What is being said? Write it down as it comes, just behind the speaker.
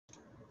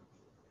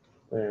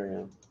There we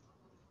go.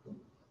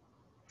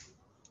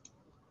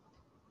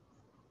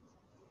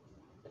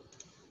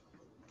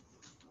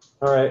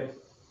 All right,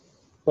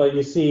 but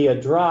you see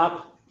a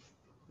drop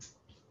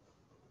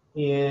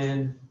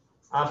in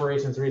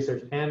operations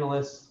research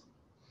analysts.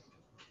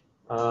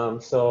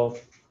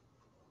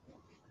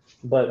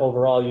 But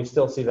overall, you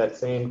still see that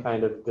same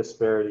kind of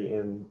disparity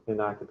in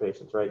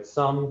occupations, right?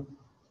 Some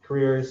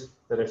careers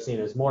that are seen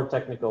as more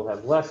technical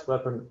have less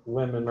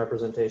women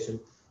representation.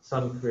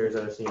 Some careers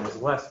that are seen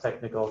as less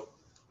technical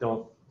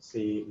don't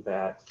see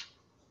that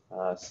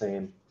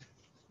same.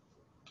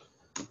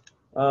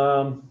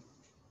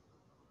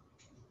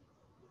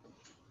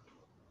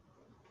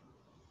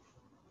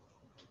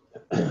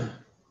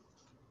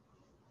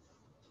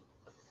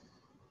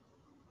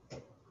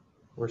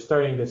 We're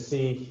starting to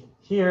see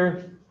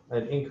here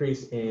an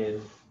increase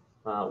in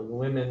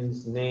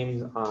women's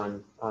names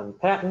on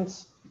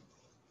patents.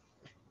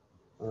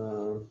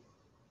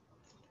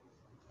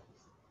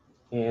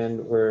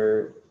 And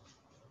we're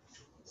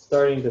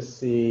starting to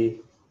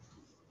see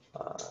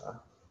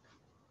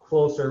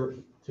closer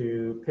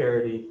to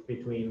parity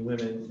between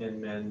women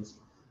and men's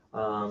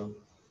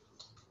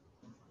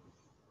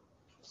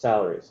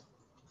salaries.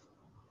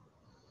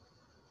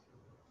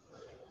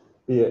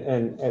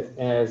 And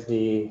as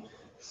the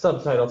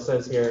subtitle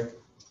says here,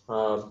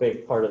 a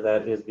big part of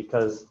that is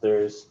because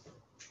there's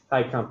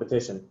high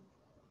competition.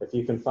 If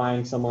you can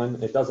find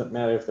someone, it doesn't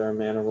matter if they're a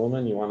man or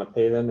woman, you want to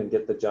pay them and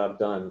get the job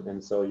done.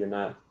 And so you're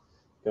not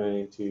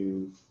going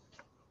to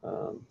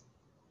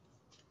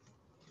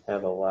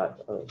have a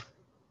lot of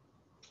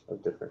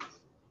difference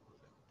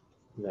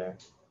there.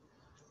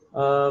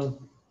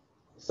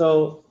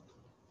 So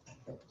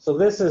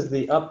this is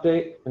the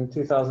update in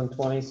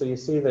 2020. So you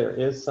see there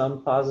is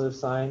some positive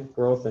sign,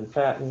 growth in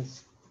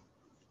patents,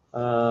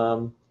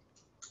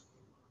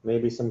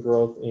 maybe some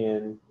growth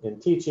in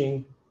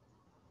teaching,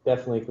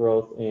 definitely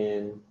growth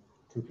in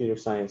computer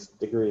science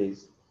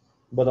degrees.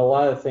 But a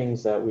lot of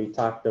things that we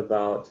talked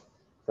about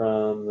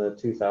from the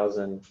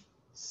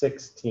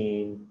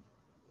 2016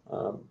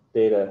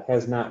 data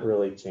has not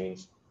really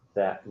changed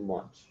that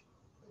much.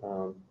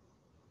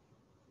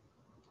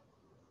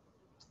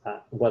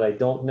 What I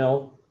don't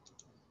know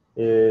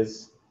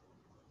is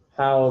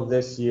how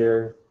this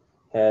year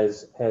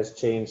has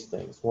changed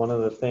things. One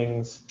of the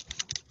things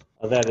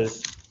that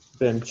has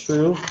been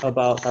true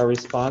about our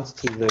response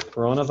to the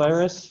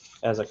coronavirus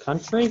as a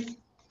country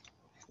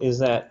is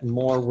that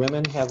more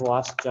women have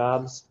lost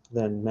jobs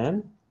than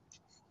men.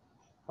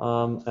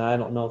 And I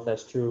don't know if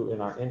that's true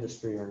in our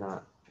industry or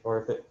not,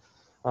 or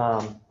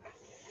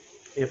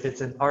if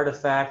it's an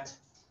artifact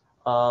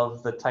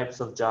of the types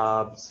of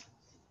jobs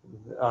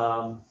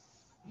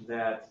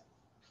that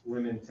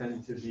women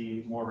tend to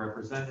be more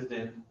represented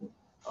in,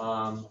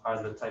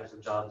 are the types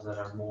of jobs that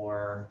are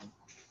more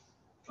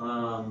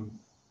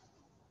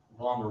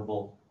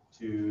vulnerable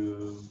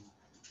to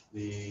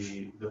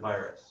the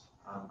virus.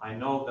 I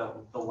know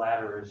that the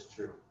latter is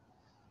true.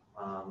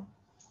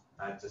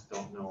 I just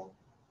don't know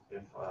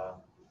if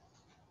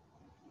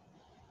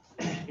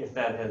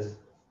that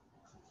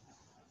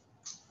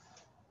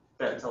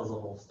tells the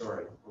whole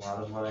story. A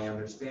lot of what I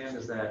understand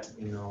is that,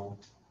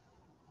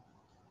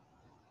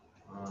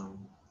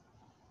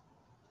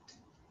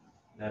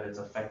 that it's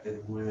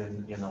affected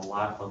women in a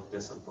lot of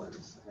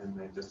disciplines, and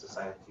they just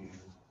decided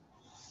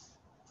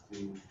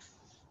to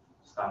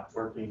stop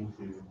working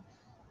to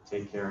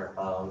take care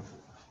of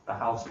the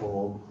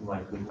household,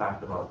 like we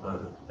talked about,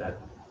 that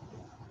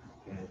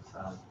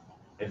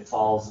it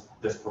falls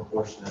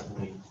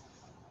disproportionately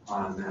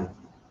on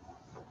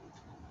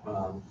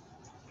them.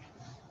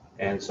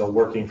 And so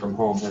working from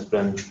home has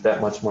been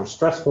that much more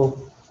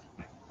stressful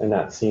and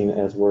not seen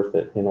as worth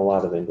it in a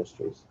lot of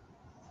industries.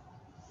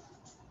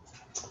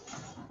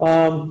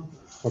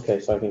 Okay,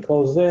 so I can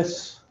close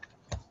this.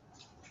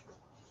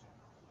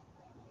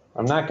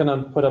 I'm not going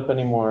to put up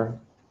any more.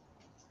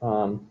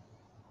 Not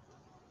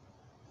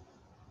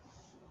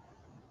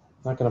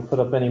going to put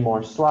up any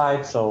more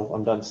slides, so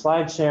I'm done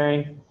slide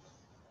sharing.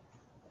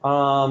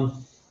 So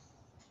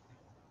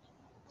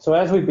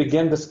as we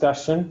begin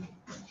discussion,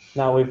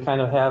 now we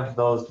kind of have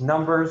those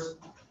numbers.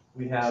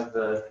 We have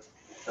the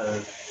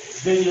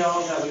video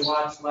that we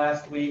watched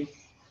last week,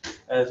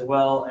 as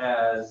well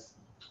as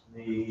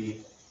the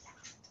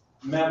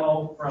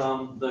memo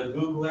from the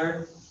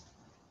Googler.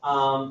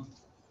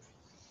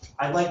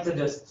 I'd like to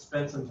just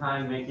spend some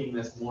time making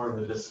this more of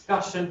a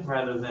discussion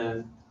rather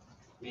than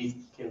me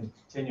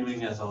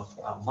continuing as a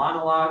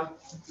monologue.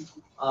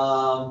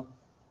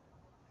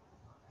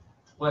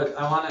 But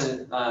I want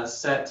to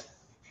set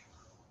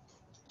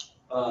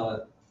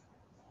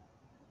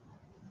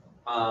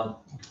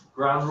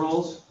ground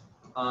rules,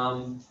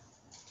 and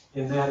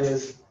that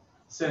is,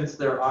 since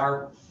there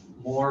are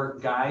more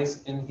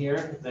guys in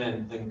here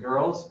than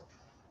girls,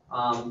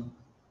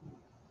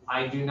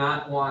 I do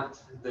not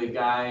want the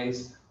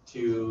guys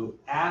to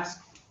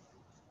ask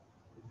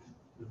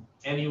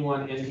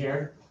anyone in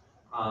here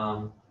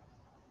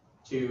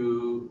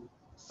to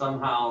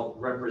somehow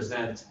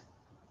represent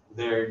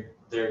their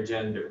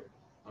gender.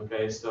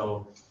 Okay,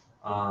 so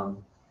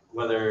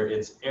whether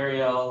it's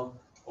Ariel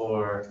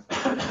or,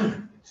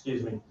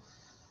 excuse me,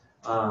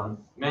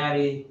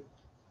 Maddie.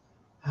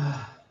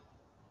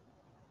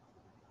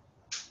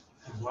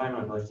 Why am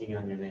I blanking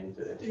on your name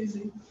today?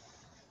 Daisy.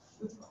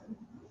 That's fine.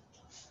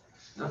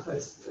 No,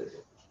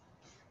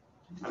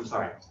 I'm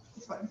sorry.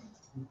 That's fine.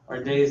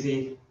 Or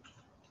Daisy.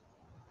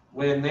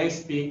 When they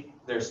speak,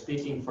 they're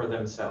speaking for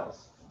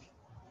themselves.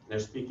 They're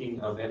speaking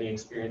of any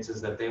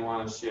experiences that they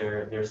want to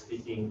share. They're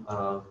speaking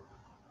of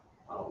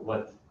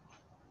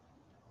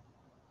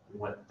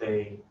what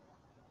they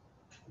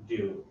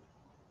do,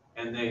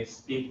 and they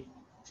speak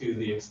to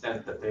the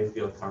extent that they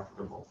feel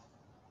comfortable.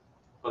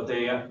 But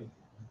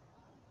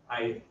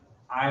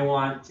I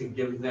want to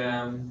give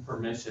them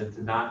permission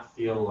to not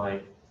feel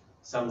like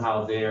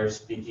somehow they are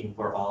speaking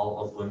for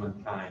all of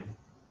womankind.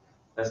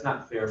 That's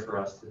not fair for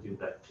us to do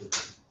that to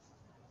them.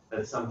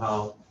 That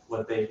somehow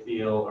what they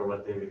feel or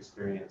what they've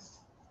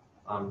experienced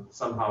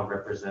somehow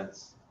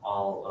represents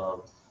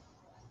all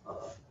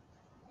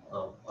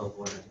of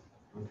women.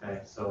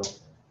 Okay, so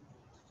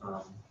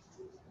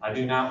I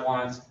do not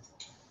want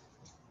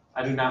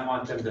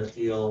them to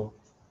feel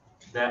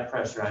that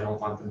pressure. I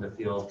don't want them to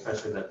feel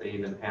pressure that they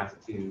even have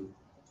to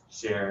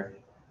share.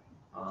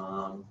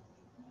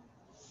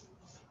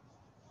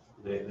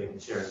 They can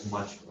share as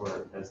much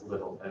or as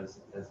little as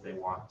they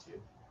want to.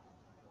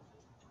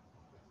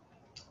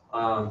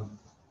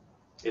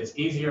 It's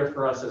easier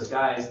for us as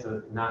guys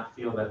to not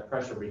feel that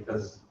pressure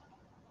because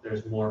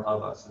there's more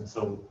of us. And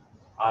so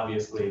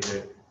obviously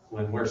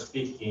when we're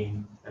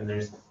speaking and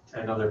there's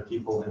 10 other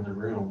people in the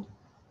room,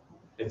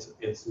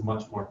 it's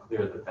much more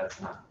clear that that's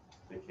not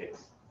the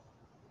case.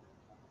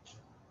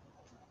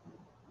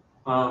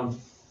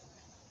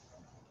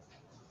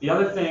 The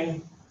other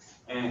thing,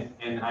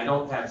 and I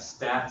don't have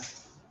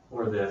stats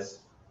for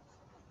this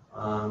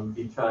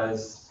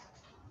because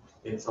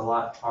it's a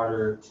lot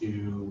harder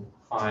to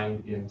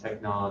find in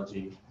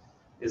technology,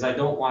 is I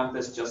don't want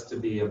this just to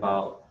be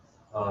about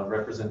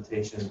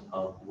representation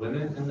of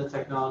women in the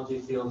technology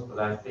field, but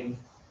I think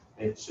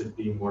it should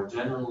be more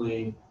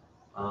generally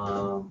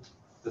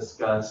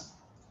discussed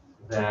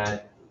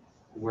that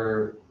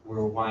we're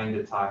wanting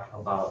to talk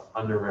about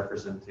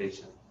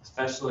underrepresentation,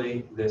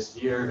 especially this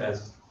year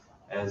as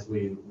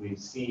we've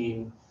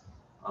seen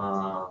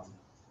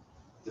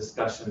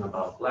discussion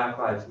about Black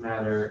Lives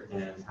Matter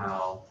and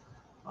how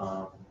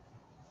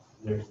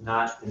there's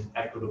not an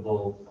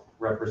equitable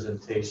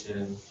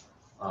representation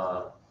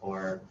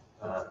or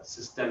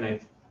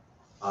systemic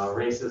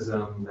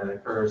racism that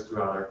occurs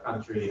throughout our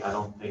country. I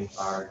don't think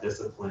our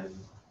discipline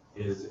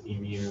is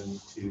immune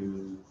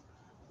to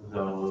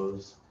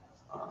those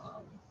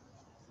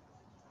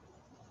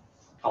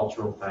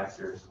cultural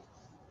factors,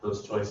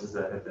 those choices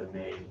that have been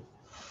made.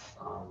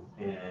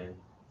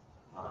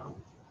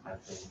 I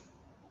think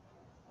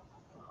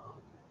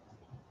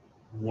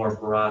more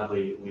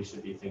broadly, we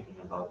should be thinking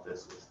about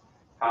this is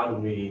how do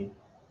we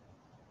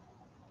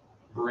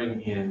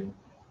bring in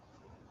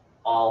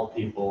all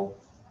people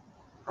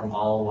from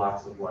all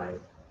walks of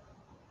life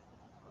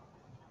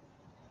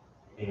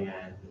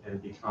and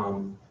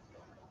become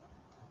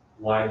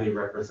widely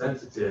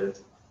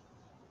representative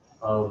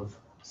of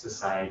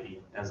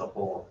society as a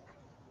whole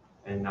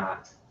and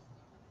not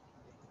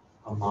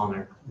a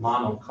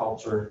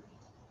monoculture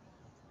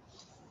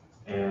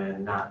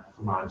and not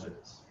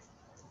homogenous.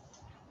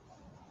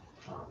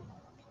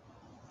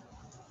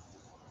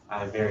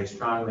 I very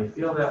strongly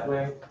feel that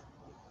way.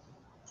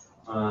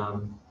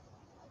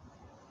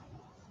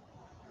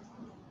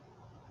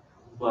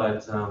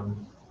 But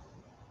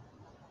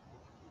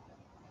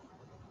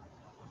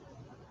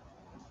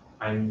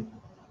I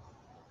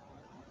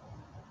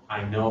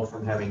know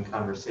from having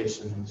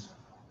conversations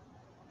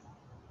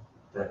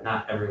that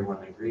not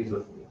everyone agrees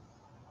with me.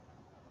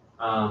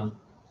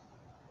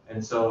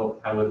 And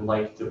so I would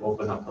like to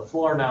open up the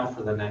floor now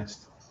for the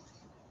next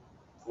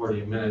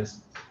 40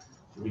 minutes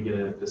to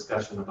begin a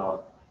discussion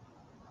about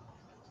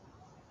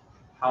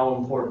how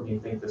important you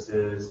think this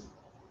is,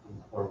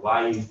 or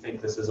why you think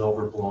this is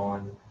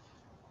overblown,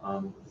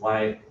 how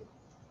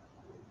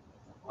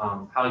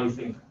you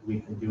think we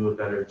can do a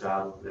better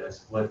job of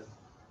this, what,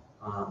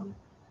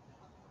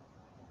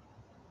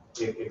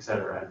 et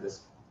cetera. I'd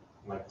just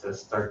like to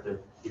start to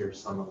hear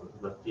some of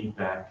the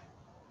feedback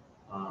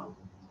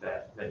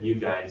that you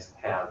guys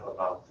have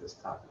about this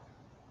topic.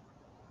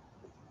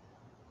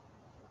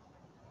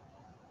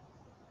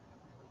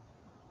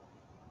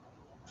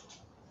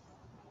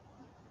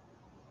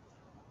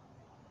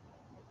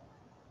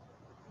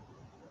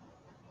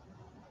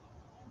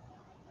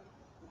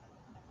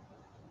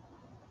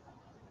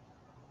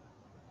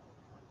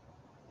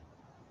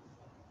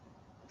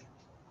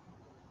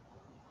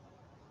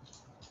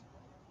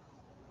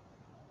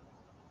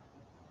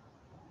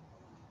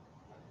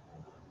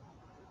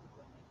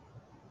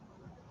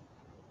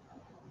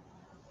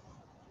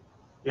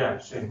 Yeah,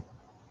 Shane.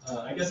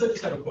 I guess I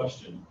just have a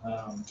question.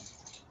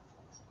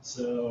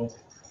 So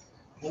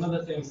one of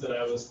the things that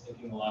I was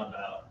thinking a lot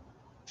about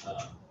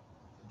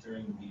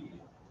during the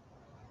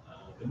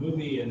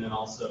movie, and then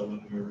also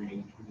when we were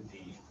reading through the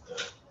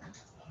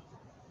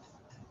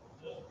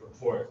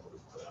report that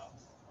was put out,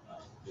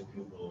 the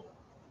Google,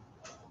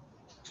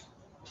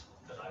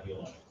 the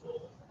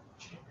ideological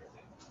chamber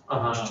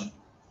thing,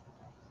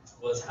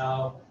 was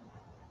how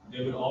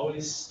they would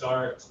always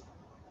start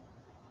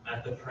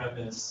at the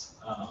premise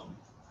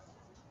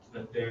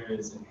that there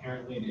is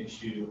inherently an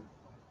issue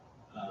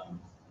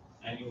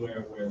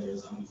anywhere where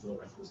there's unequal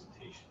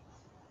representation.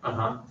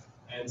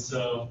 And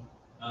so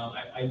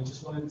I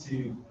just wanted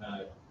to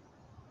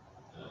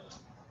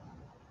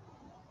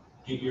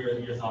get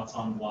your thoughts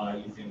on why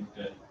you think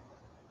that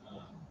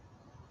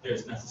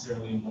there's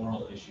necessarily a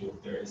moral issue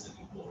if there isn't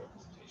equal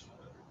representation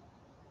of everyone.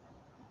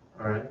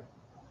 All right.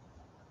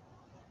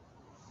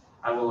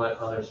 I will let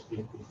others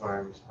speak before I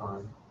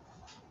respond,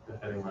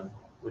 if anyone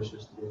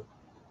wishes to.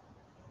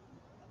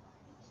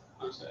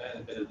 So I had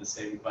a bit of the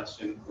same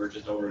question. We're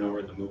just over and over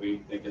in the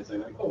movie. They could say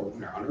like, "Oh,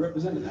 women are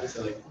underrepresented." And I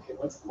say like, "Okay,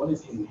 what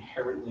is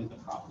inherently the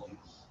problem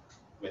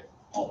with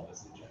all of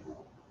this in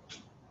general?"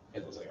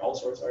 And there's like all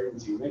sorts of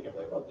arguments you make of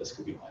like, "Well, this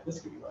could be why.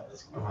 This could be why.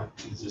 This could be why."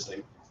 And it's just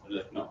like,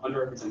 no,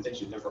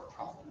 underrepresentation is never a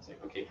problem. It's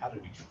like, okay, how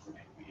did we get from A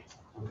to B?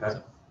 Okay.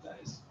 So that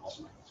is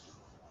also my question.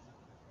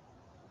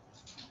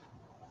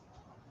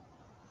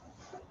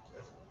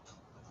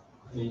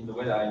 I mean, the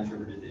way that I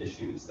interpreted the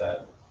issue is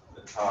that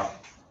the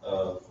top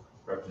of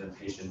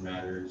representation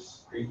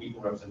matters,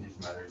 equal representation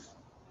matters,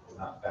 is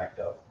not backed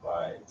up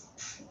by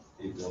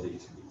the ability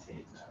to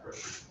maintain that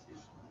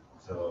representation.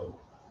 So,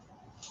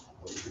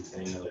 what you were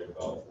saying earlier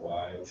about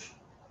why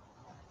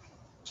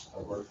a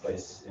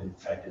workplace in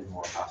tech is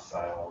more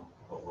hostile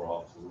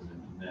overall to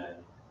women and men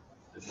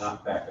does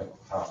not back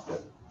up the top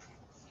that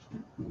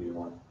we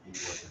want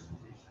equal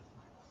representation.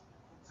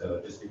 So,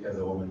 just because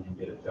a woman can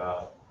get a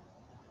job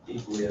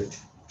equally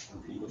as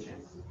with equal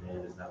chances as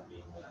men does not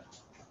mean that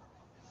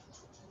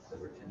the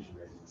retention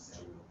rate is the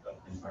same, the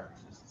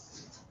environment is the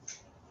same.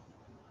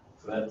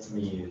 So that to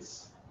me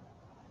is,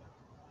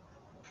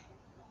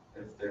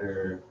 if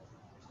there's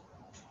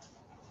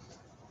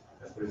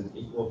an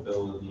equal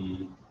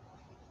ability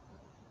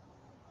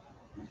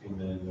between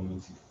men and women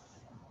to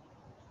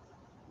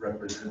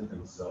represent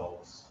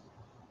themselves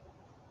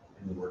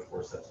in the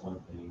workforce, that's one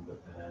thing,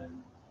 but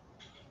then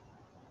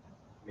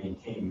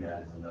maintaining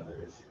that is another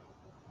issue.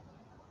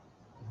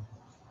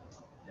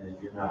 And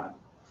if you're not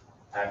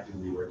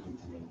actively working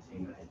to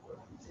maintain that equal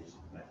representation,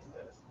 then I think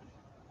that is an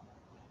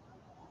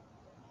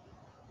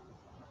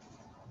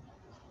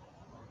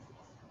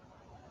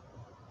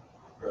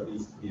issue. Or at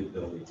least the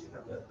ability to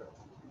have that representation.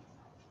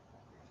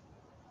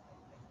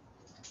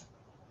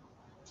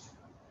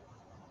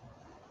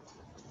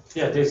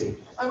 Yeah, Daisy.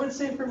 I would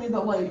say for me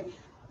that like,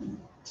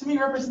 to me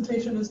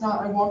representation is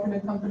not I walk in a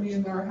company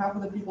and there are half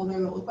of the people there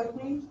that look like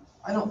me.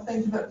 I don't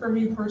think that for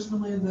me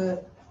personally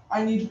that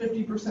I need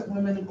 50%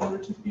 women in order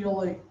to feel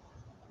like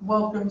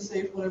welcome,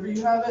 safe, whatever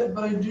you have it.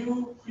 But I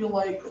do feel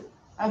like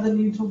I have the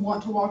need to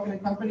want to walk in a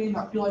company and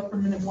not feel like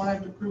from minute one I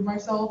have to prove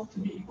myself to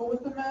be equal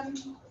with the men.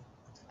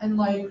 And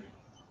like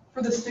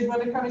for the stigma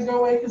to kind of go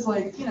away, because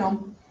like, you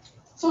know,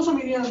 social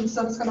media and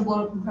stuff has kind of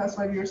blown up in the past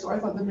 5 years. So I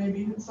thought that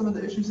maybe some of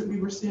the issues that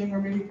we were seeing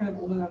are maybe kind of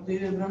old and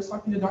outdated. But I was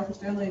talking to Dr.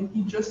 Stanley and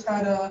he just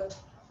had a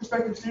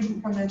prospective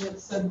student come in that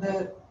said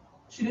that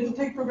she didn't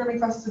take programming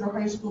classes in her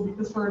high school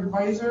because her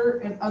advisor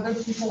and other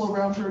people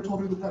around her told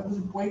her that that was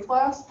a boy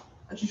class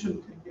and she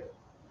shouldn't take it.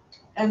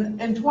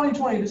 And in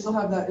 2020 to still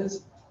have that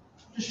is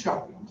just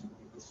shocking to me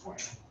at this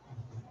point.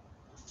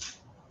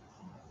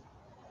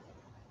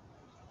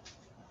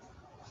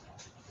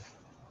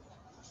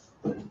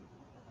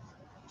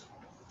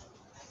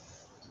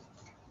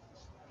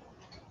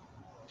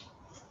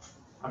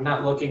 I'm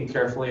not looking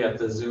carefully at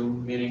the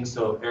Zoom meeting,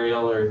 so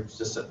Ariel or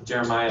just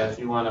Jeremiah, if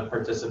you want to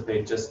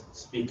participate, just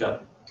speak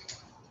up.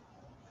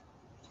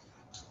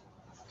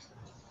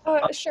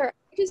 Sure.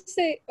 I'll just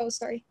say, oh,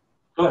 sorry.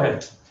 Go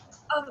ahead.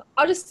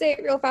 I'll just say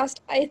it real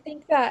fast. I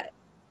think that,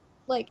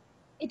 like,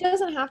 it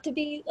doesn't have to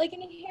be, like,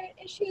 an inherent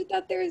issue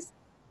that there's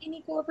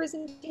unequal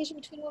representation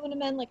between women and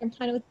men. Like, I'm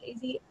kind of with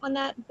Daisy on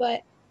that,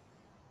 but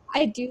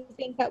I do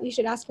think that we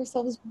should ask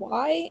ourselves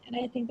why, and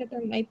I think that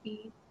there might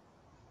be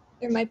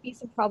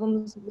some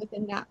problems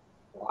within that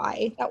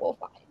why that we'll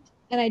find.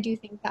 And I do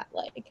think that,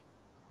 like,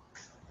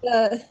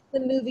 the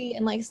movie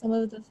and, like, some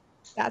of the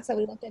stats that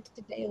we looked at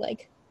today,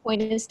 like,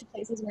 point us to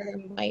places where there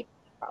might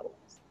be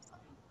problems.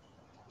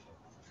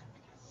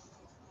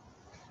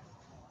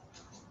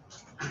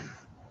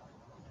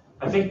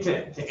 I think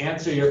to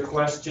answer your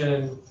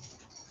question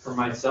for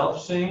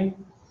myself, Shane,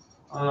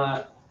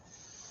 and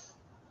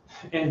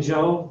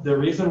Joe, the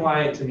reason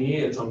why to me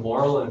it's a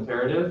moral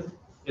imperative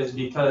is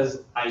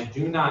because I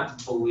do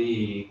not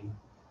believe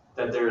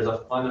that there is a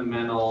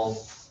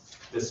fundamental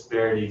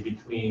disparity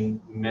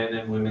between men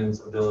and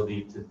women's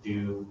ability to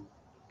do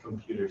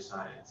computer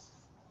science.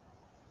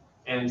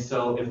 And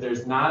so if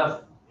there's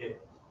not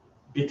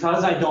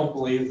because I don't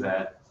believe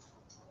that,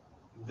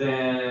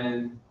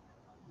 then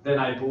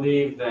I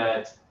believe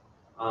that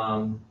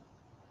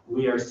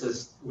we are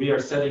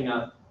setting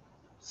up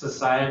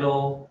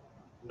societal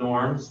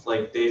norms,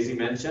 like Daisy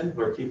mentioned,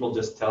 where people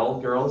just tell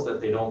girls that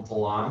they don't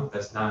belong.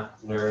 That's not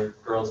where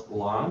girls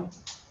belong.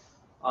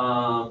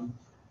 or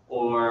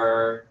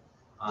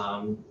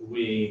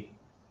we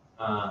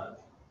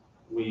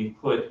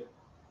put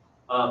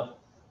up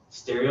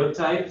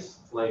stereotypes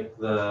like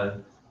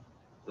the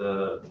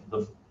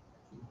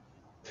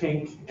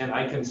pink, and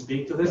I can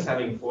speak to this,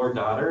 having 4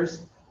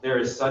 daughters, there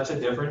is such a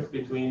difference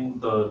between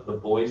the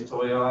boys'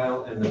 toy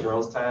aisle and the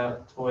girls'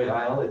 toy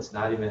aisle, it's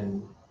not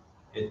even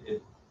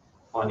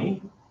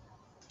funny.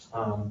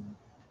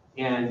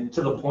 And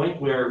to the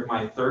point where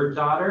my 3rd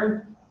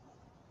daughter,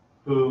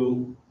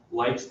 who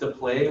likes to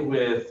play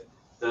with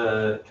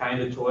the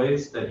kind of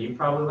toys that you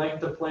probably like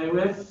to play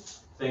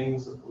with,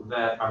 things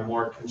that are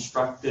more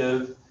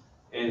constructive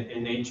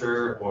in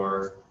nature,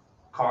 or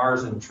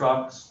cars and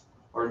trucks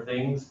or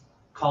things,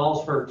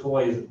 calls her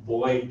toys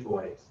boy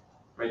toys,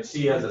 right?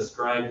 She has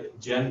ascribed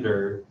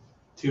gender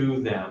to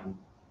them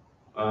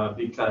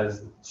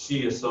because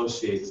she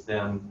associates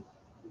them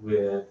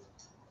with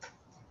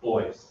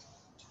boys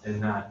and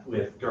not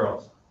with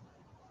girls.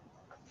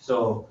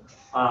 So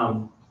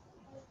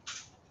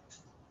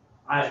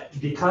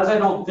because I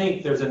don't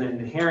think there's an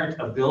inherent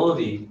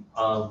ability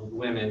of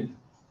women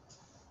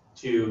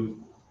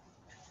to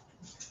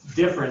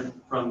different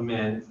from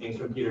men in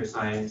computer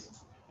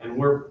science, and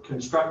we're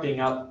constructing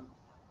up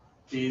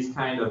these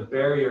kind of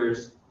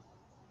barriers,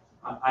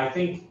 I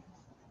think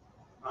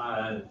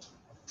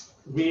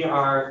we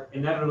are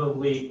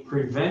inevitably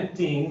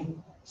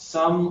preventing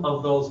some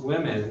of those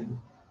women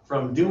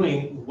from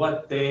doing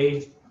what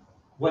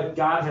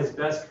God has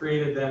best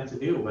created them to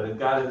do, what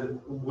God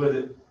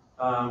would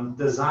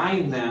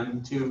design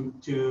them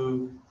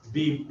to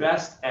be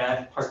best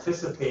at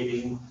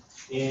participating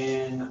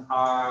in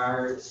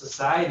our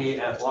society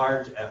at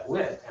large at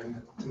wit.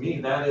 And to me,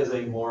 that is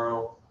a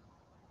moral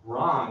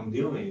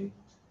wrongdoing,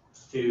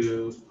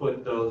 to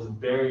put those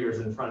barriers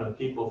in front of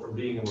people from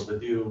being able to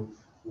do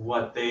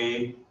what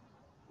they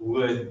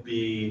would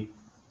be,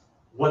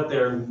 what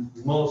they're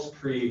most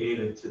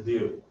created to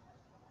do.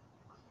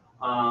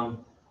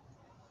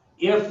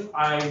 If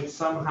I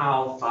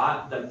somehow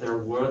thought that there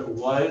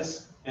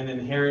was an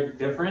inherent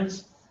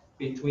difference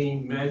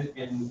between men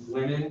and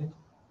women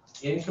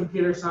in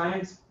computer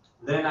science,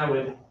 then I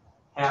would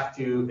have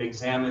to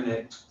examine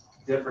it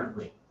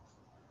differently.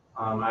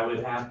 I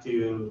would have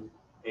to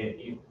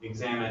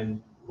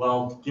examine,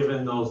 well,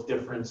 given those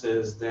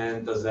differences,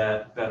 then does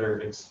that better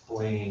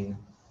explain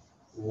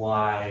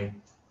why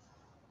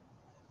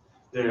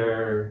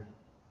there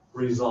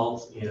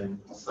results in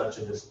such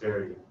a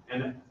disparity?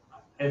 And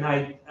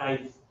I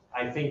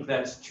think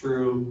that's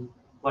true.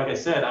 Like I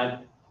said,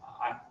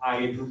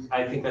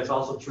 I think that's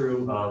also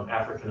true of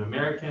African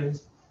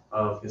Americans,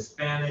 of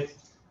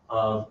Hispanics,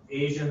 of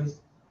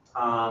Asians,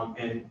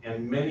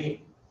 and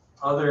many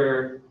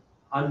other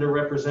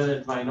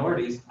underrepresented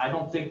minorities. I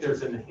don't think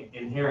there's an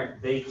inherent,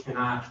 they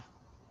cannot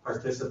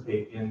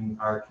participate in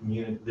our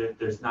community.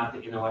 There's not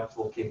the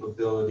intellectual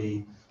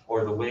capability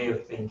or the way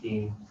of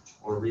thinking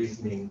or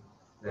reasoning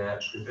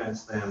that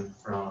prevents them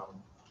from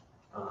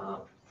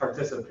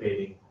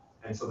participating.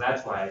 And so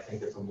that's why I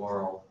think it's a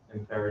moral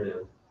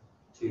imperative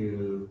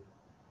to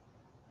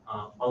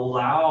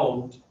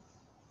allow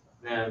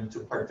them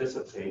to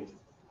participate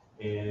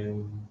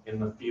in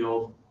the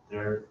field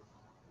they're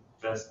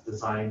best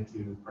designed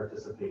to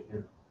participate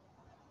in.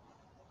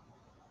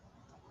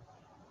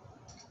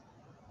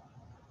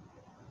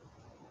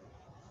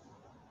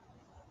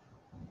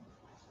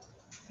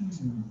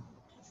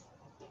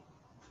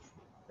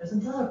 There's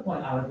another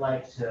point I would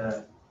like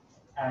to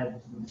add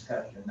to the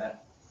discussion,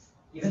 that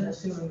even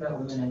assuming that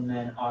women and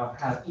men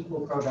have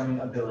equal programming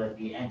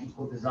ability and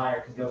equal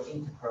desire to go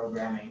into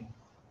programming,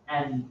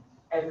 and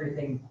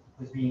everything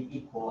was being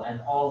equal,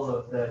 and all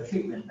of the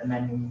treatment the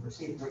men and women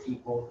received were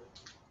equal,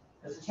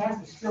 there's a chance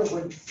we still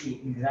wouldn't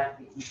see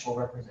exactly equal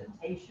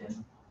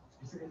representation,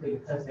 specifically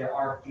because there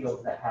are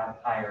fields that have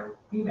higher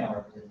female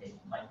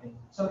representation, like in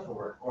social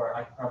work, or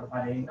I could probably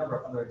find any number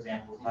of other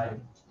examples by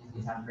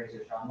using time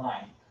research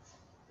online.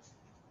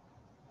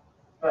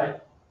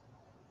 But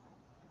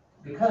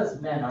because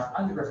men are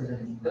underrepresented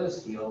in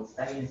those fields,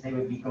 that means they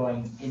would be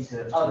going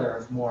into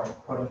other more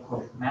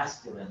quote-unquote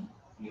masculine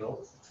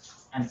fields.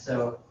 And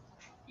so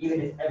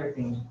even if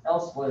everything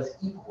else was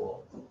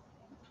equal,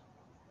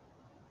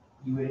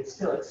 you would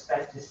still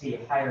expect to see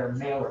a higher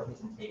male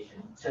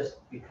representation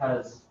just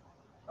because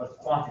of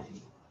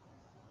quantity.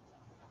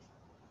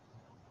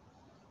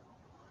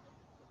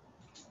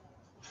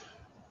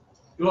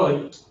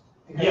 Well,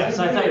 Because yes,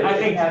 I if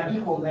think you have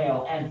equal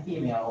male and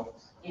female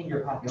in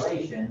your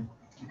population,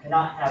 you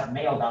cannot have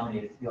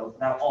male-dominated fields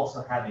without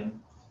also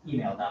having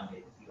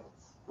female-dominated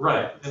fields.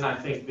 right, and I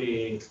think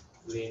the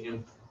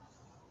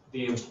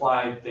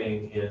implied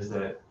thing is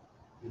that,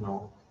 you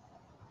know,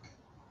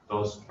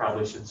 those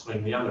probably should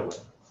swing the other way.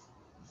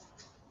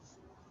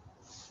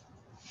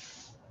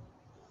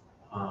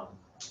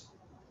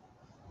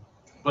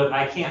 But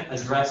I can't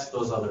address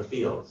those other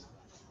fields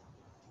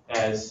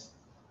as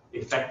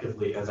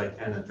effectively as I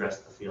can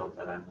address the field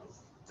that I'm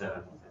in.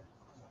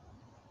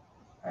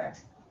 Alright.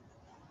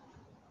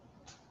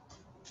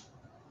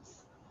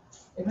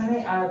 If I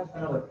may add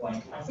another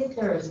point, I think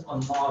there is a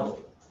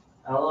model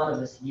a lot of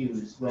us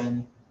use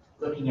when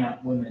looking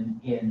at women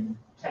in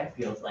tech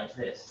fields like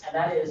this. And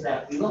that is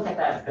that we look at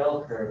that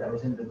bell curve that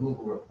was in the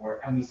Google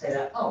report and we say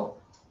that, oh,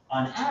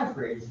 on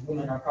average,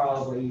 women are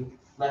probably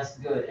less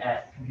good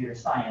at computer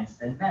science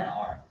than men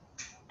are.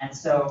 And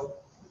so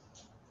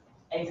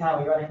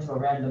anytime we run into a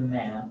random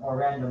man or a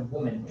random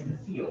woman in the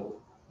field,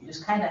 you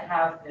just kind of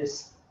have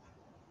this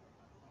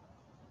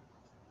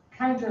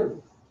kind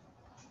of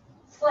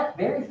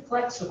very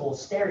flexible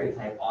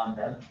stereotype on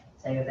them,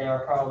 saying that they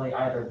are probably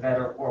either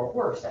better or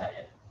worse at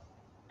it.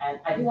 And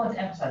I do want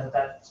to emphasize that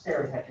that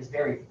stereotype is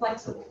very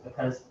flexible,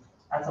 because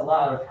that's a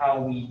lot of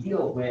how we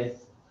deal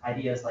with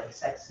ideas like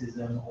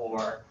sexism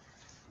or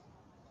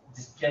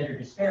just gender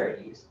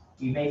disparities.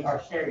 We make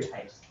our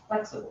stereotypes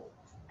flexible.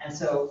 And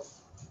so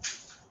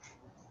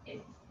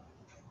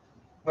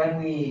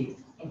when we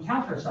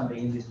encounter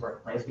somebody in this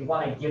workplace, we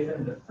want to give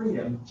them the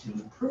freedom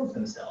to prove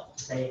themselves,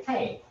 to say,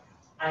 hey,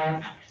 I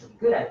am actually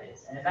good at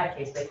this. And in that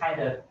case, they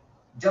kind of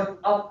jump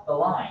up the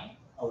line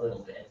a little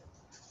bit.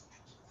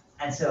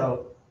 And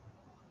so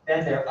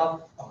then they're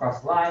up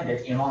across the line,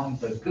 they're among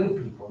the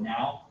good people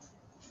now,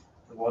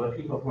 or the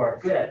people who are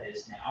good at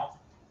this now,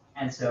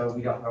 and so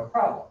we don't have a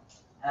problem.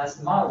 And that's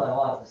the model that a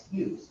lot of us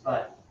use,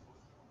 but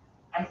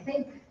I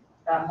think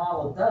that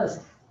model does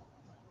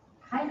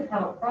kind of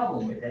have a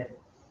problem with it,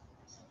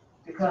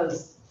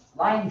 because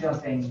line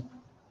jumping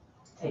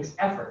takes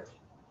effort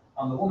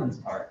on the woman's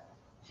part.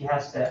 She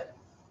has to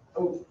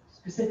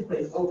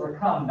specifically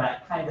overcome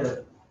that kind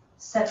of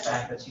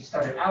setback that she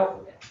started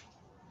out with.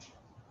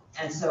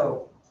 And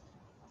so,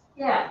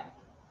 yeah.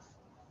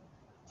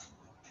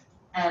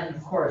 And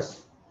of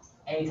course,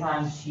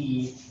 anytime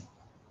she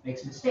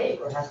makes a mistake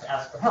or has to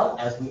ask for help,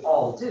 as we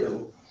all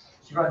do,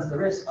 she runs the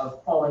risk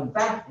of falling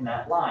back in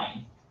that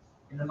line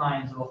in the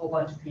minds of a whole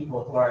bunch of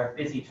people who are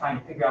busy trying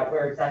to figure out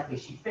where exactly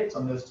she fits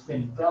on those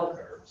twin bell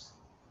curves.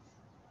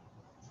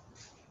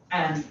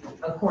 And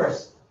of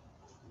course,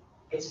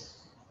 it's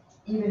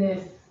even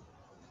if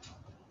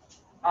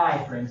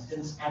I, for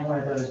instance, am one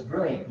of those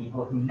brilliant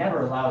people who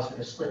never allows her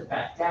to slip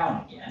back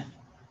down again,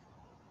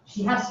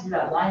 she has to do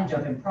that line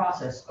jumping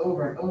process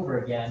over and over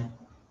again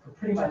for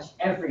pretty much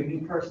every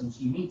new person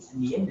she meets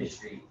in the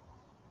industry.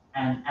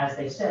 And as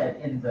they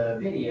said in the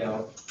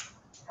video,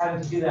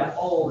 having to do that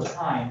all the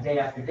time, day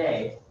after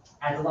day,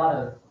 adds a lot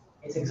of,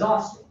 it's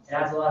exhausting. It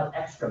adds a lot of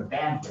extra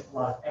bandwidth, a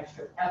lot of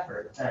extra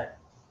effort that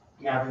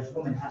the average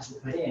woman has to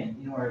put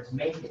in order to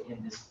make it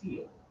in this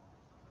field.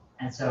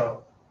 And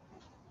so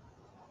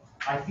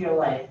I feel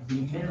like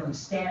the minimum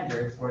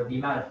standard for the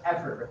amount of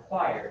effort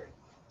required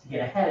to get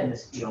ahead in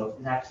this field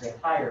is actually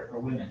higher for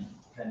women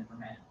than for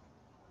men.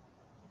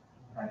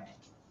 If I may.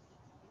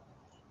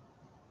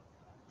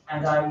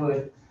 And I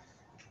would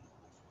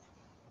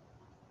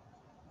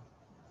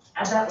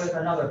add that with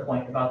another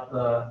point about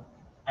the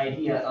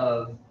idea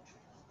of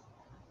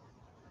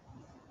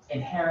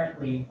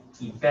inherently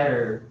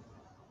better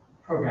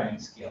programming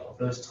skill,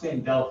 those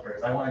twin bell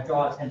curves. I want to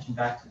draw attention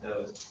back to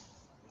those.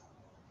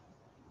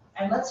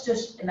 And let's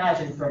just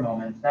imagine for a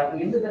moment that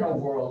we live in a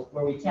world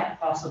where we can't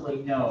possibly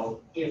know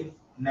if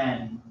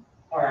men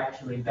are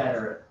actually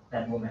better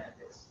than women at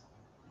this.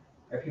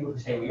 There are people who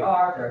say we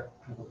are, there are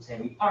people who say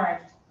we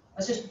aren't.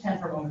 Let's just pretend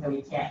for a moment that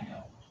we can't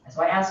know. And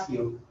so I ask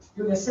you,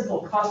 doing a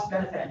simple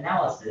cost-benefit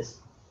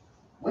analysis,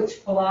 which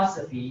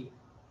philosophy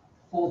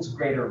holds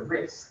greater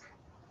risk?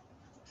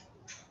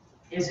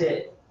 Is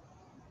it,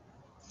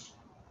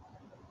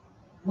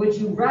 would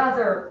you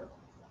rather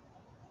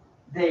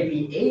they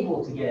be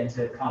able to get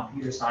into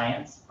computer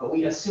science, but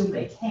we assume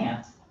they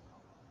can't?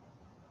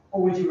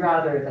 Or would you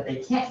rather that they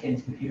can't get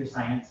into computer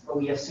science, but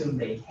we assume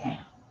they can?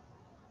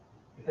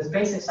 Because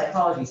basic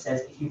psychology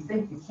says if you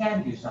think you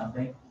can do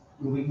something,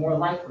 you'll be more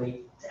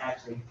likely to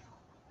actually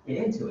get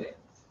into it.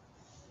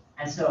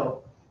 And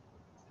so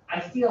I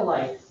feel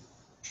like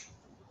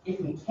if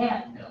we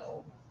can't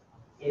know,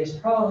 it is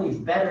probably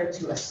better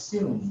to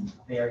assume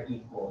they are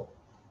equal,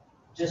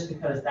 just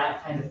because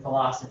that kind of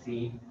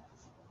philosophy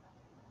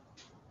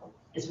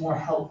is more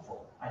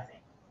helpful, I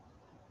think.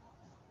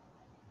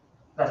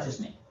 That's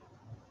just me.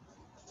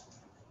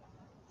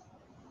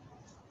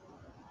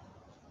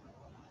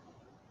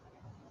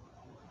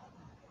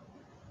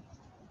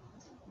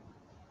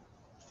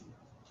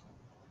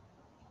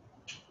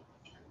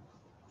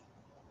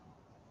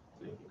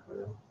 Thank you,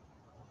 Cleo.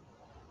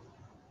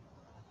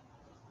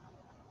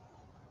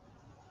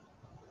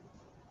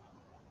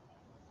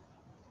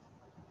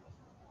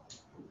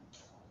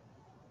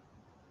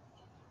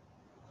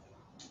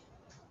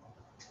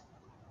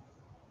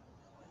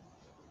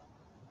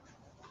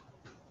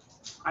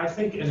 I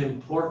think an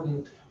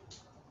important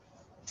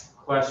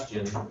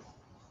question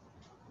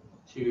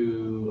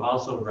to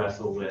also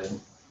wrestle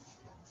with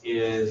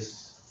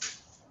is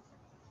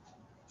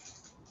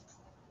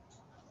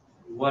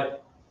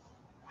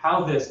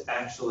how this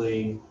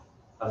actually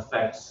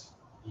affects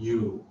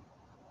you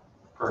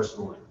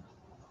personally.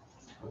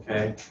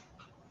 Okay,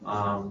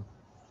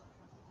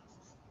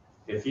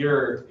 if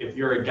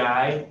you're a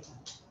guy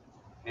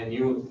and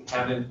you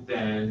haven't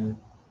been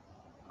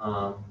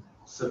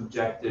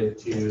subjected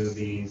to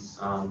these,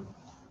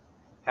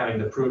 having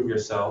to prove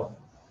yourself?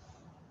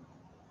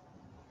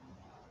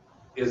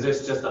 Is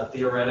this just a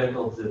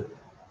theoretical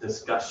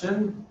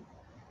discussion?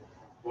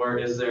 Or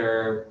is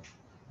there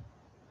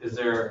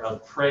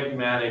a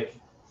pragmatic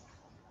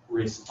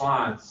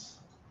response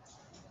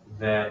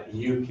that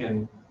you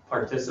can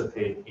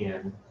participate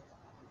in?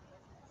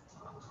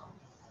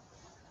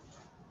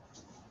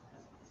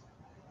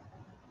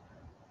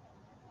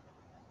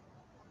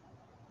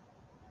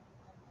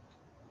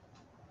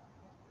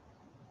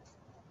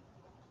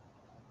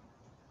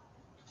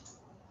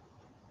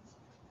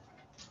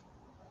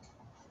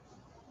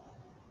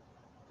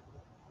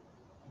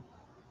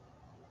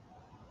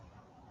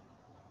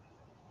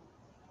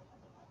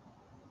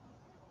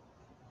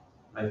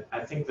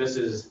 I think this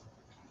is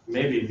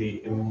maybe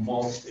the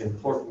most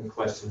important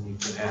question you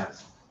can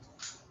ask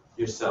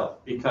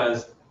yourself,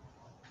 because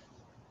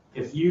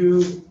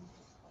the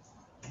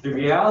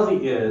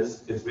reality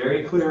is, it's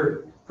very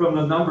clear from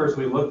the numbers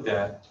we looked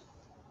at,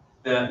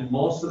 that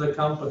most of the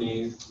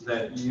companies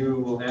that you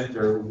will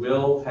enter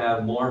will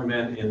have more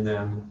men in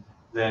them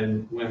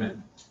than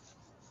women.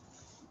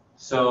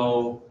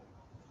 So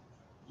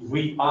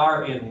we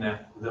are in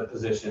the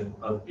position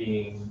of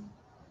being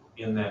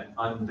in that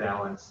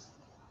unbalanced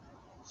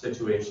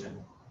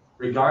situation.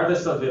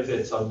 Regardless of if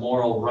it's a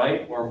moral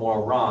right or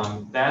moral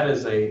wrong, that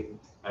is a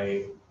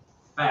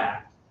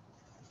fact.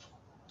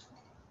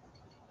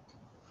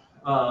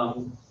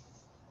 And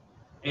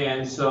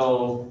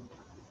so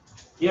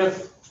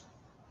if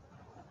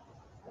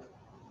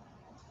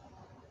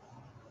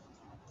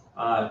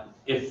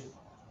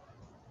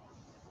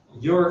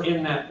you're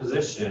in that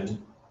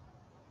position,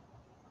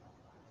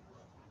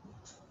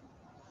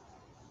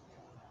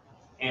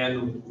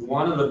 and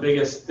one of the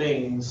biggest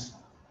things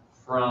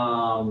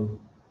from,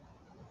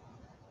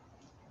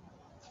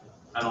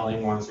 I don't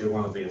even want to say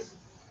one of the biggest,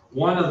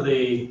 one of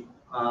the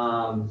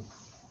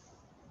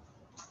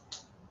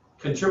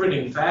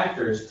contributing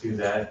factors to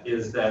that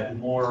is that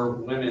more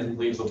women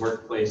leave the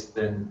workplace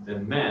than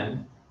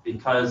men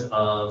because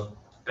of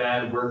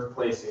bad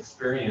workplace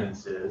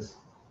experiences.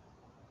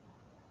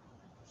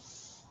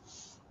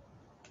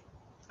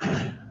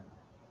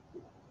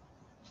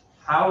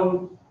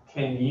 How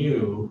can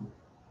you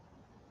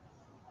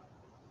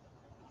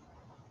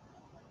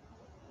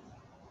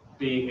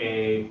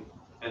be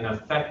an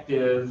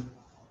effective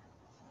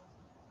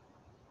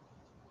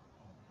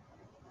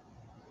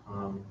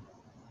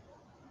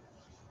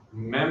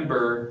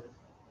member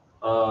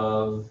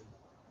of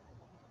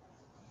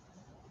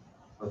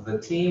the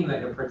team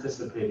that you're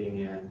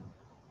participating in,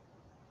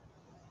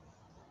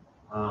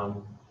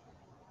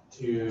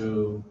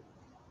 to,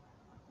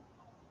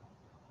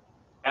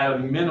 at a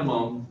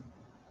minimum,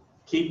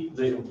 keep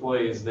the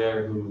employees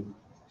there who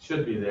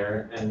should be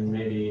there, and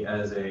maybe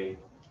as a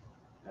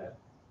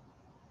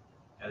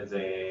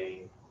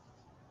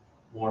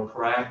more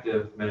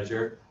proactive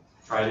measure,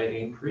 try to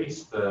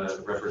increase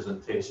the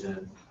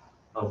representation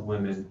of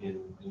women in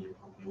your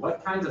company?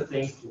 What kinds of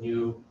things can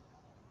you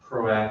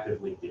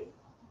proactively do?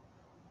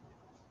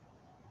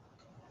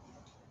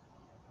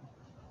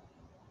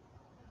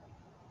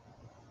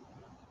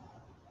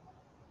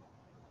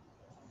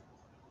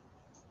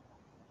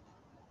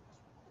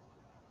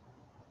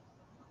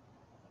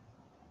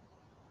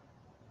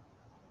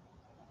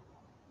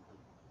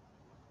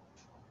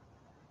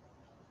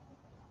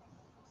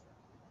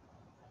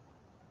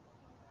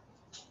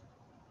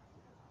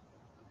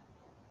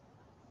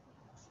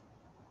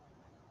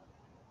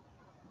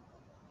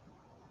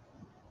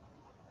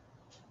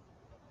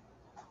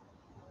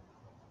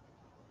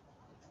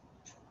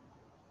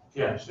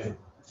 Yeah, Shane.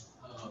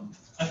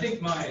 I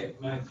think my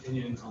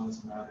opinion on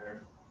this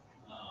matter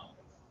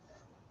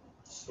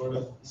sort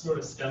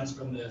of stems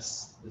from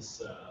this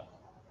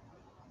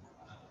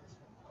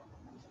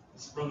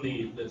from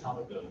the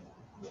topic of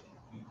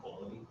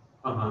equality.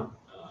 Uh-huh.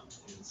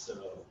 And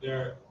so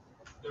there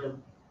are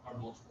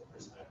multiple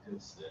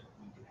perspectives that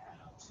we could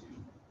have to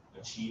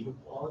achieve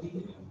equality,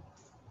 and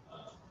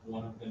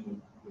one of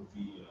them would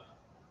be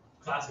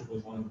classically,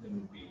 one of them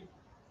would be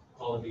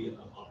equality of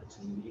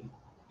opportunity,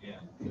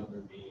 and the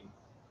other being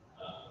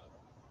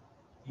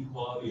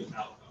equality of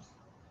outcome.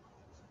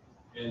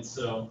 And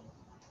so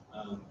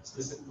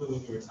specifically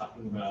when we were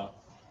talking about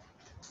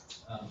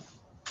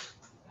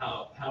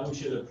how we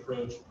should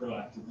approach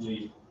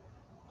proactively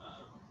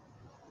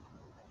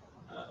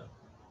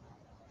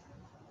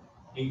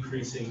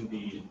increasing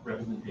the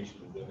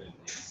representation of women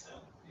in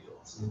STEM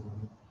fields.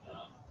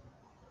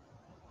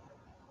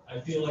 I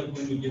feel like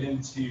when we get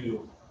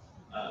into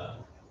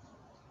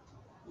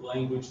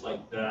language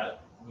like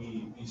that,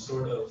 we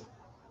sort of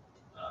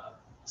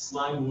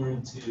slide more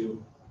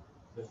into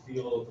the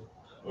field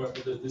or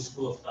the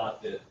school of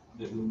thought that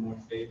we more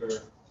favor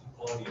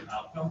equality of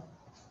outcome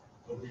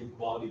over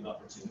equality of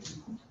opportunity.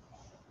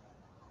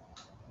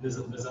 Does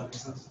that make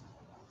sense?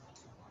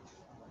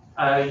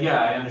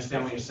 Yeah, I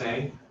understand what you're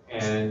saying,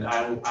 and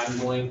I'm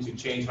willing to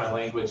change my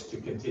language to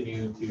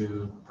continue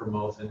to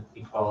promote an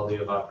equality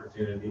of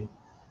opportunity.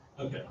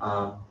 Okay.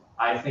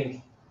 I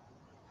think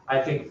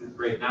I think that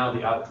right now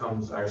the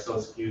outcomes are so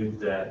skewed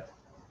that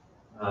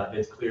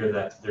it's clear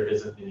that there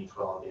isn't an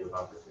equality of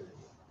opportunity.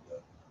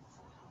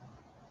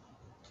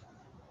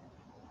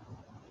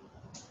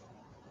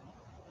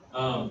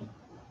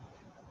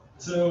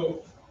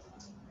 So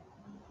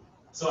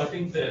I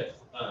think that,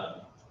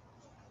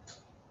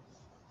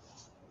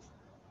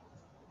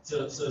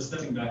 so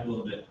stepping back a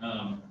little bit,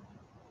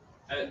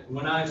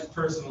 when I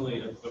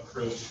personally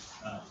approach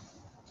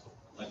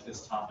like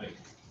this topic,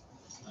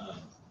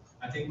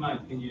 I think my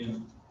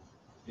opinion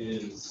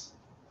is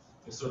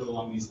sort of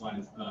along these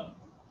lines,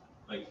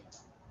 like,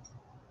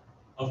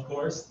 of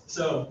course.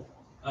 So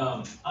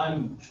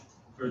I'm,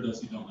 for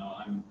those who don't know,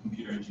 I'm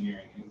computer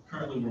engineering, and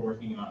currently we're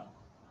working on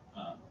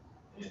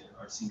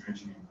our senior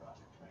engineering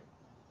project, right?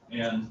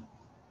 And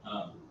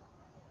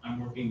I'm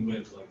working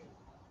with, like,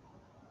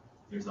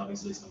 there's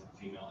obviously some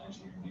female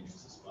engineering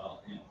majors as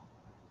well, and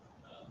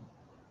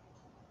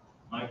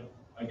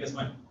I guess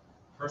my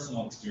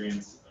personal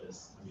experience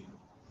is, I mean,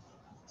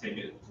 take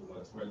it for what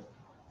it's worth,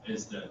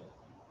 is that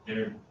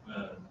they're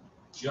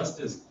just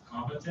as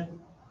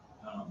competent,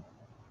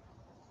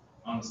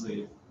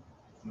 honestly, if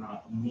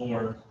not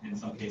more in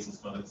some cases,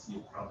 but it's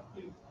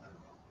probably,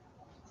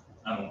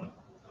 I don't want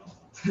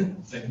to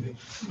say anything.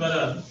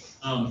 But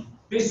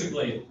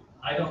basically,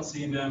 I don't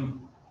see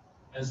them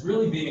as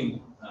really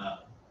being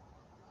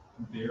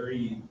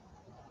very,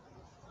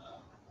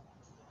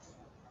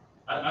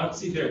 I don't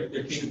see their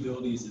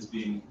capabilities as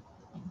being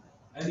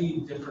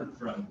any different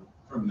from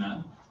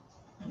men.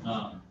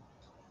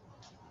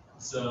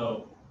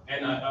 So,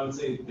 and I would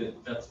say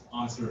that that's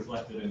honestly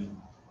reflected in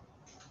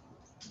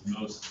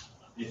most,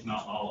 if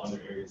not all,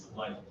 other areas of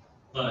life.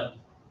 But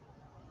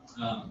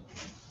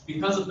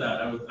because of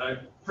that, I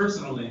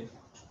personally,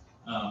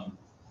 I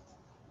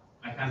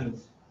kind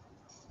of,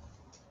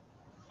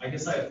 I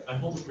guess I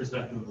hold the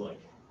perspective of, like,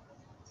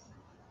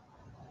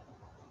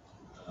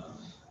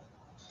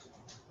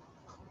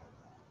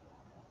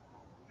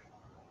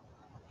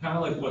 kind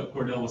of like what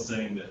Cordell was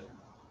saying, that,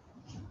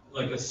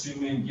 like,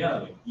 assuming, yeah,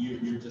 like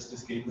you're just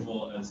as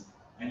capable as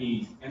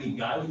any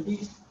guy would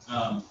be,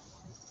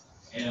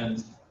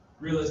 and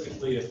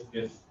realistically,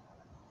 if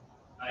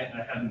I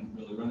hadn't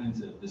really run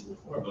into this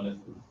before, but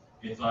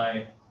if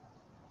I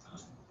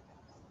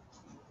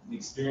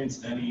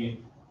experienced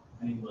any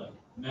like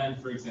men,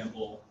 for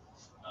example,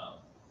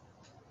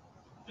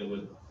 that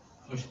would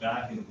push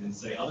back and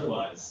say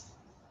otherwise,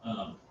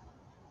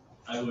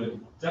 I would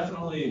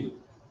definitely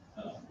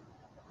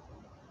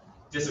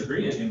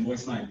disagree and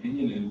voice my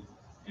opinion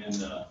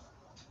and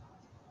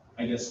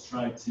I guess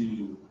try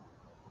to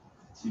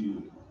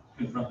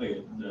confront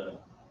the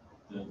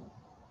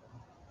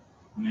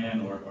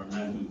man or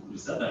men who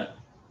said that.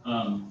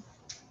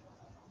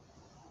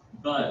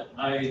 But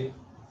I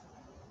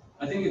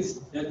guess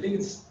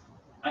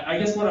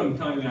what I'm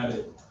coming at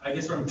it, I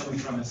guess where I'm coming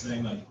from is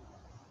saying, like,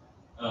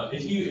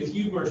 if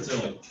you were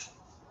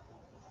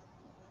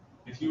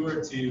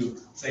to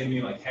say to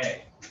me, like,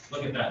 hey,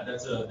 look at that,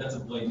 that's a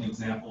blatant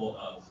example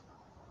of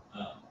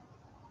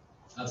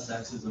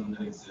sexism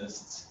that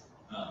exists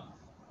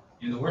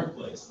in the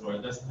workplace, or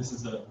this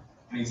is an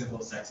example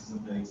of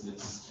sexism that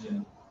exists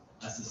in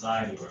a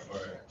society or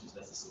just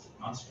as a social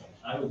construct,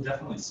 I would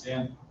definitely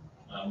stand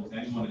with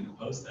anyone and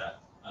oppose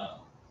that.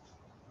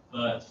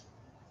 But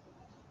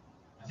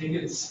I think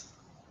it's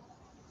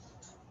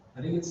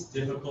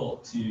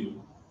difficult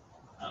to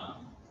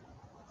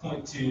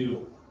point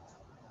to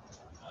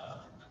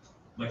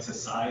like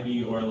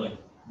society or like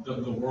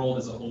the world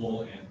as a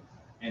whole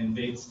and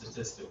base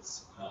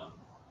statistics,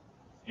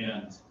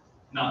 and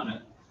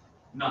not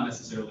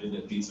necessarily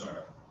that these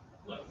are,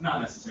 like,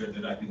 not necessarily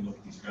that I can look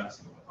at these graphs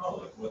and go, oh,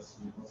 like what's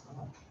going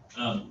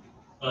on.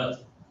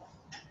 But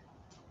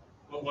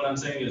what I'm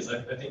saying is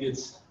I think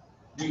it's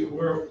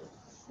we're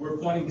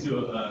pointing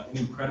to an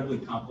incredibly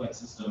complex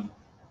system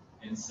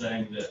and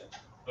saying that,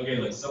 okay,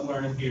 like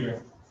somewhere in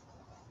here,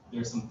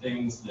 there's some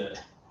things that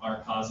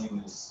are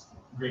causing this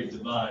great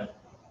divide,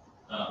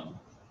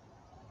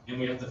 and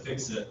we have to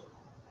fix it.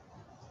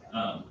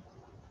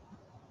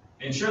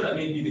 And sure, that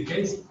may be the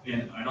case,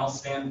 and I'll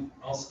stand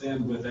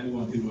with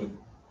anyone who would,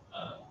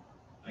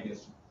 I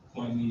guess,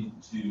 point me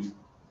to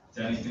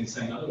anything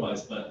saying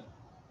otherwise. But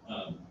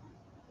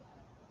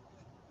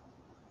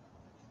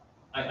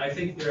I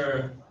think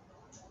you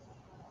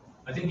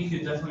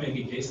could definitely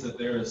make a case that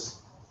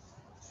there's,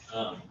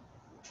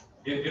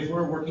 if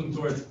we're working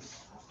towards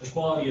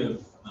equality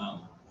of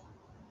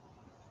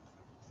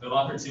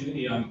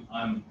opportunity,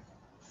 I'm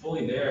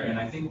fully there, and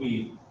I think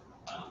we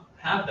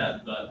have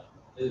that. But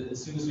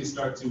as soon as we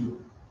start to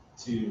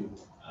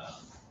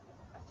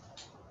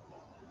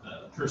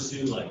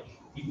pursue like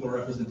equal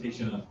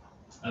representation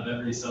of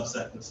every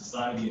subsect of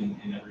society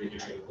in every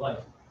area of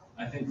life,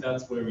 I think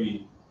that's where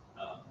we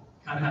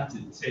kind of have to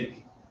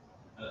take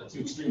to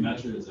extreme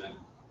measures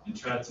and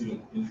try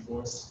to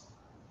enforce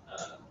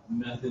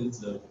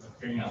methods of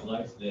carrying out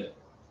life that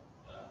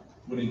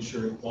would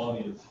ensure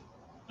equality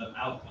of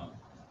outcome.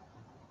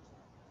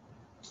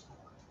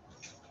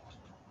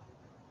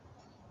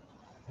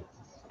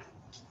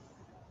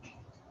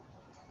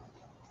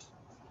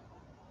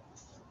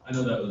 I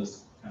know that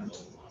was kind of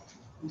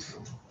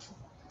overwhelming.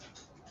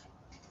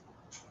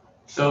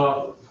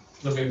 So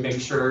let me make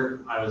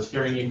sure I was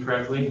hearing you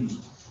correctly.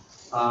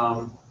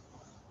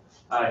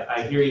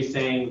 I hear you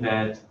saying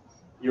that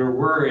you're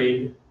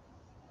worried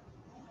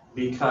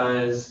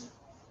because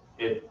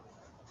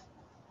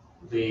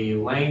the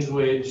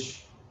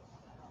language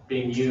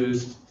being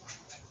used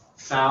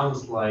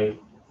sounds like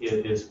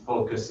it is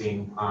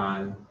focusing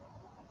on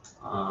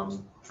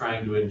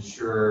trying to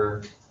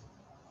ensure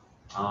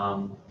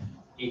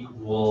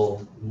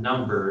equal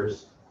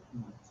numbers.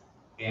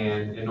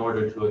 And in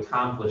order to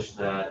accomplish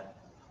that,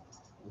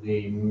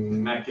 the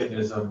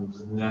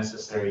mechanisms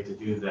necessary to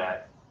do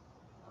that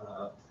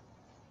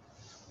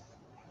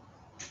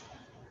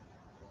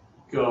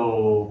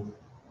go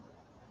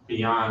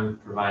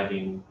beyond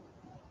providing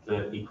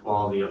the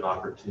equality of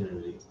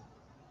opportunity.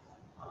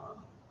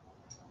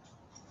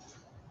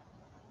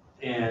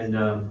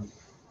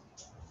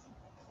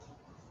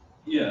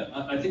 Yeah,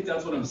 I think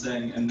that's what I'm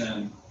saying, and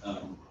then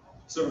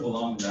sort of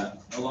along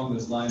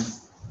those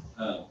lines,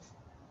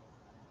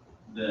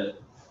 that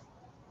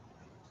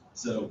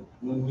so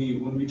when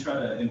we try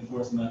to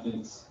enforce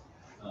methods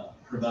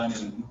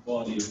providing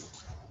equality of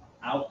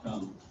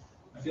outcome,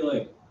 I feel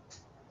like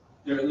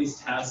there at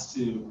least has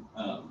to,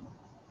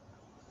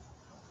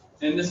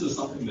 and this was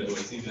something that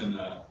was even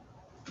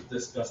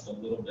discussed a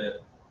little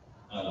bit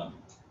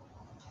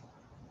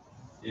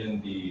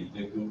in the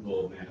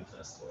Google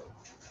manifesto,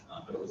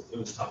 but it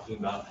was talking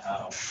about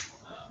how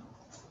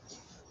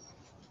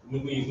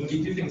when we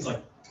do things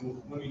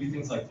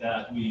like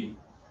that, we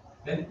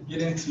then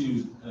get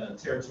into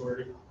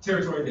territory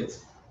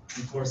that's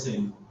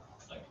enforcing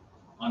like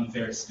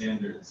unfair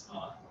standards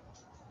on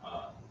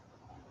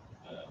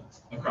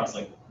across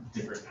like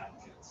different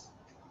applicants.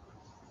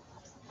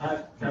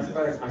 Can I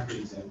provide a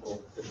concrete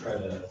example to try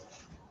to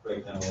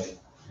break down what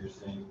you're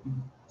saying?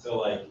 So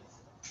like,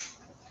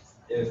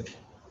 if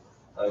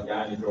a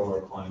guy and a girl are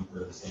applying for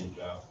the same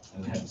job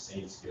and they have the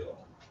same skill,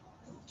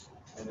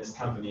 and this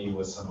company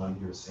was someone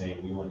who was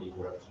saying, we want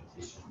equal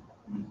representation,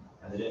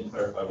 and they didn't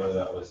clarify whether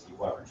that was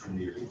equal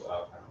opportunity or equal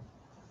outcome,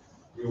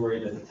 you're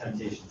worried that the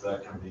temptation for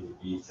that company would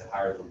be to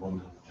hire the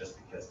woman just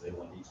because they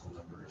want equal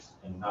numbers,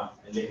 and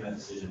making that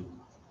decision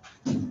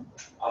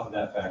off of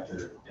that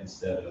factor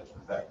instead of the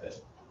fact that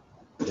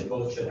they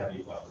both should have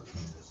equal opportunity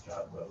in this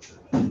job, both should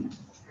have been.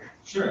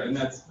 Sure, and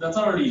that's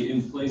already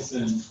in place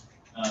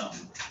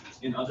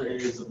in other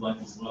areas of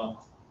life as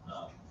well.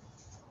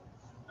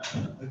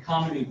 A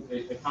common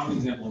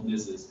example of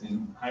this is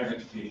in higher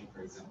education,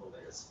 for example.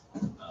 There's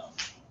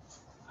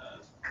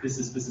this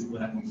is specifically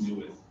having to do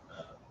with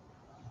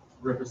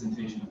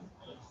representation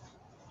of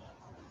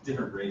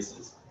different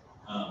races,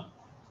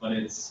 but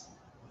it's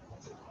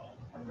what's it called?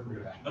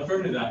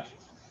 Affirmative action.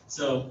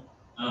 So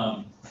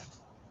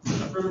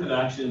affirmative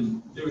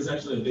action. There was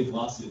actually a big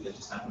lawsuit that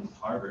just happened with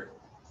Harvard,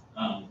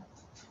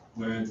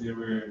 where there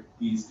were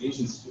these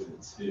Asian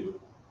students who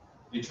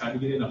they tried to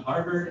get into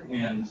Harvard,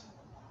 and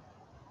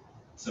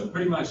so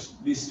pretty much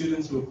these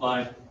students who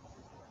applied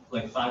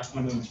like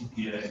 5.0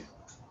 GPA,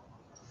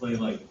 play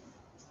like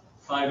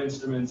 5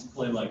 instruments,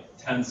 play like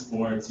 10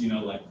 sports, you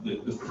know, like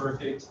the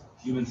perfect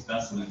human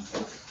specimen,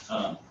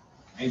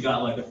 and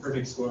got like a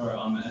perfect score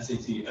on the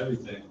SAT,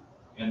 everything,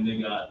 and they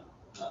got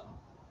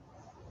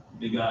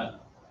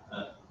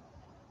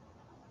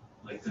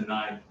like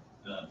denied.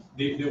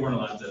 They weren't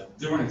allowed to.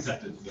 They weren't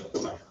accepted to go to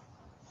Harvard,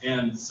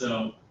 and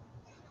so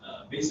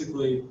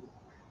basically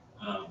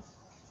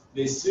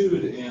they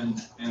sued and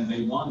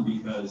they won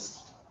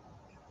because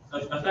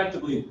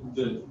effectively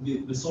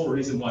the sole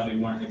reason why they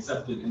weren't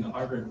accepted into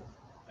Harvard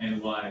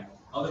and why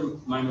other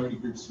minority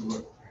groups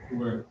who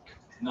were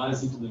not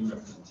as equally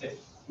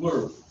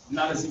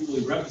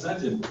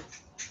represented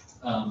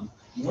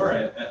were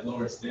at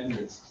lower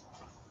standards.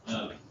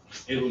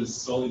 It was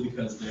solely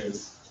because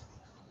there's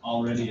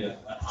already a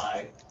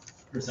high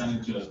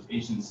percentage of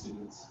Asian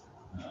students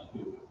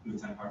who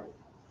attend Harvard.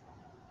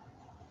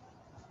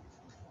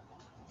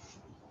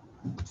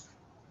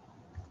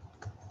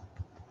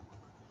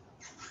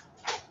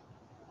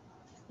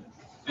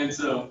 And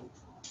so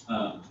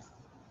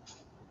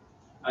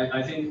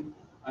I think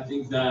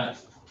that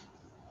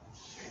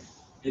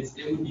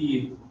it would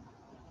be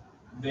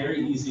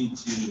very easy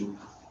to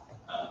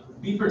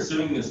be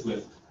pursuing this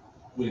with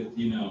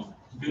you know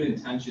good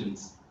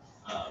intentions,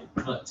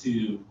 but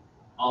to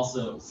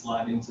also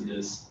slide into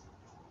this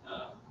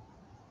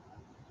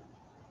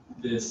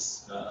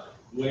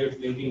way of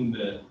thinking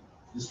that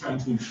is trying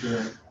to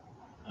ensure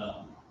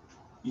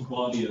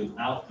equality of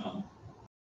outcome,